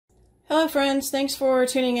Hello friends, thanks for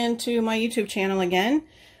tuning in to my YouTube channel again.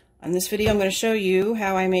 On this video I'm going to show you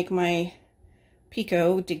how I make my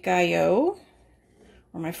Pico de Gallo,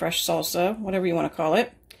 or my fresh salsa, whatever you want to call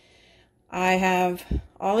it. I have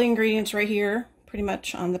all the ingredients right here, pretty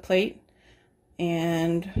much on the plate,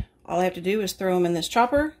 and all I have to do is throw them in this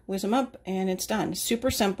chopper, whiz them up, and it's done.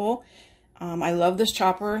 Super simple. I love this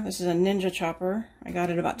chopper. This is a Ninja chopper. I got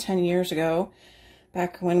it about 10 years ago.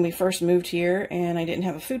 Back when we first moved here, and I didn't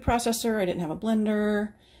have a food processor, I didn't have a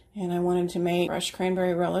blender, and I wanted to make fresh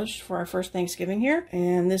cranberry relish for our first Thanksgiving here.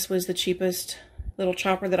 And this was the cheapest little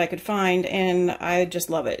chopper that I could find, and I just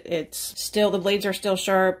love it. It's still, the blades are still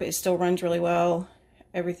sharp, it still runs really well.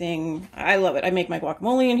 Everything, I love it. I make my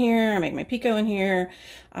guacamole in here, I make my pico in here.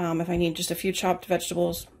 If I need just a few chopped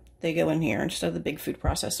vegetables, they go in here instead of the big food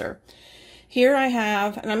processor. Here I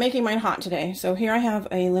have, and I'm making mine hot today, so here I have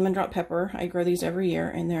a lemon drop pepper. I grow these every year,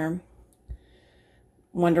 and they're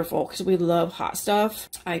wonderful because we love hot stuff.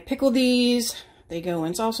 I pickle these. They go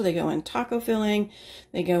in salsa, they go in taco filling,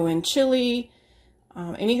 they go in chili.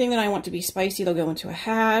 Anything that I want to be spicy, they'll go into a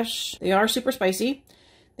hash. They are super spicy.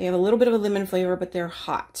 They have a little bit of a lemon flavor, but they're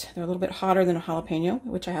hot. They're a little bit hotter than a jalapeno,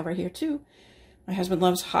 which I have right here too. My husband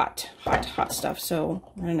loves hot stuff, so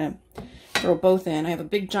we're gonna throw both in. I have a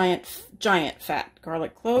big giant fat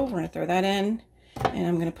garlic clove. We're gonna throw that in, and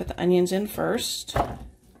I'm gonna put the onions in first. I'm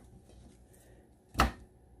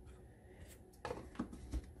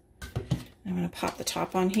gonna pop the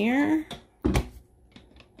top on here.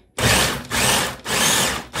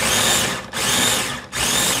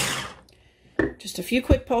 Just a few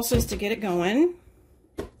quick pulses to get it going.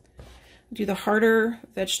 Do the harder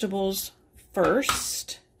vegetables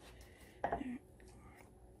first.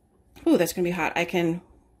 Ooh, that's gonna be hot. I can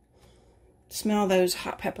smell those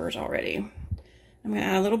hot peppers already. I'm gonna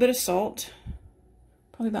add a little bit of salt,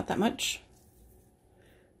 probably about that much.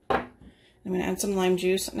 I'm gonna add some lime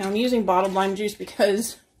juice. Now I'm using bottled lime juice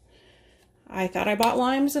because I thought I bought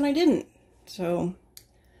limes and I didn't. So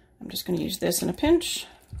I'm just gonna use this in a pinch,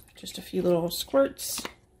 just a few little squirts.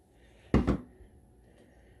 And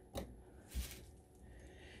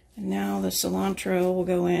now the cilantro will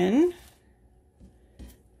go in.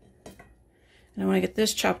 And I want to get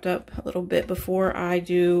this chopped up a little bit before I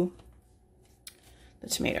do the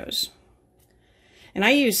tomatoes. And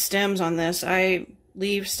I use stems on this. I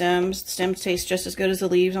leave stems. Stems taste just as good as the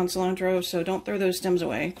leaves on cilantro, so don't throw those stems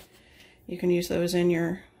away. You can use those in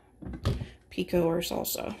your pico or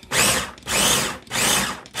salsa.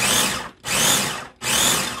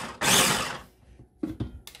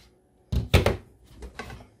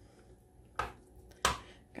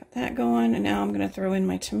 Got that going, and now I'm going to throw in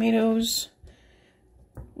my tomatoes.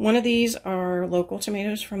 One of these are local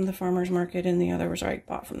tomatoes from the farmer's market, and the others I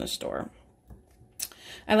bought from the store.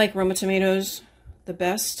 I like Roma tomatoes the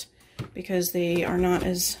best because they are not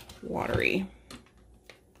as watery.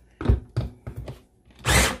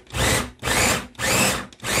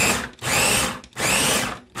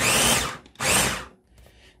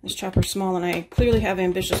 This chopper's small, and I clearly have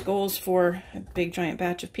ambitious goals for a big giant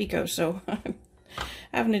batch of pico, so I'm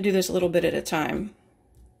having to do this a little bit at a time.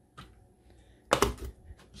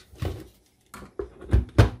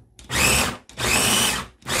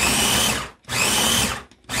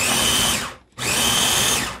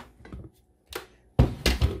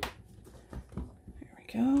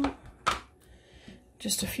 Go.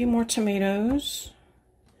 Just a few more tomatoes.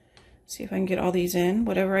 See if I can get all these in.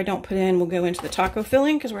 Whatever I don't put in will go into the taco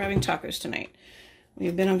filling because we're having tacos tonight.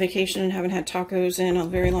 We've been on vacation and haven't had tacos in a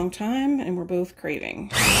very long time, and we're both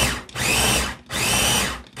craving.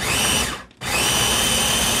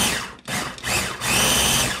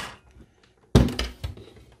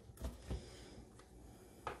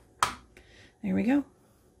 There we go.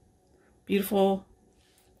 Beautiful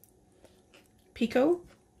pico.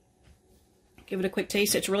 Give it a quick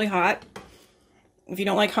taste. It's really hot. If you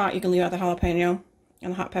don't like hot, you can leave out the jalapeno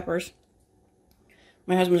and the hot peppers.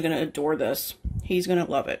 My husband's going to adore this. He's going to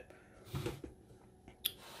love it.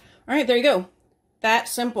 All right, there you go. That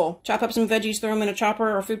simple. Chop up some veggies, throw them in a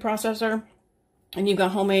chopper or food processor, and you've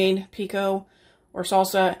got homemade pico or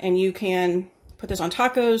salsa, and you can put this on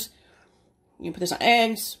tacos. You can put this on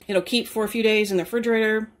eggs. It'll keep for a few days in the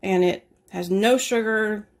refrigerator, and it has no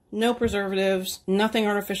sugar, no preservatives, nothing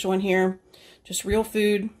artificial in here. Just real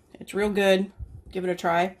food. It's real good. Give it a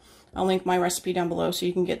try. I'll link my recipe down below so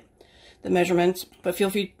you can get the measurements, but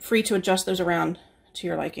feel free to adjust those around to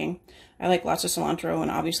your liking. I like lots of cilantro,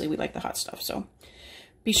 and obviously we like the hot stuff. So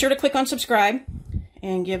be sure to click on subscribe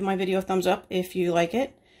and give my video a thumbs up if you like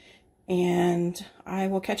it. And I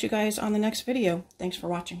will catch you guys on the next video. Thanks for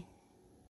watching.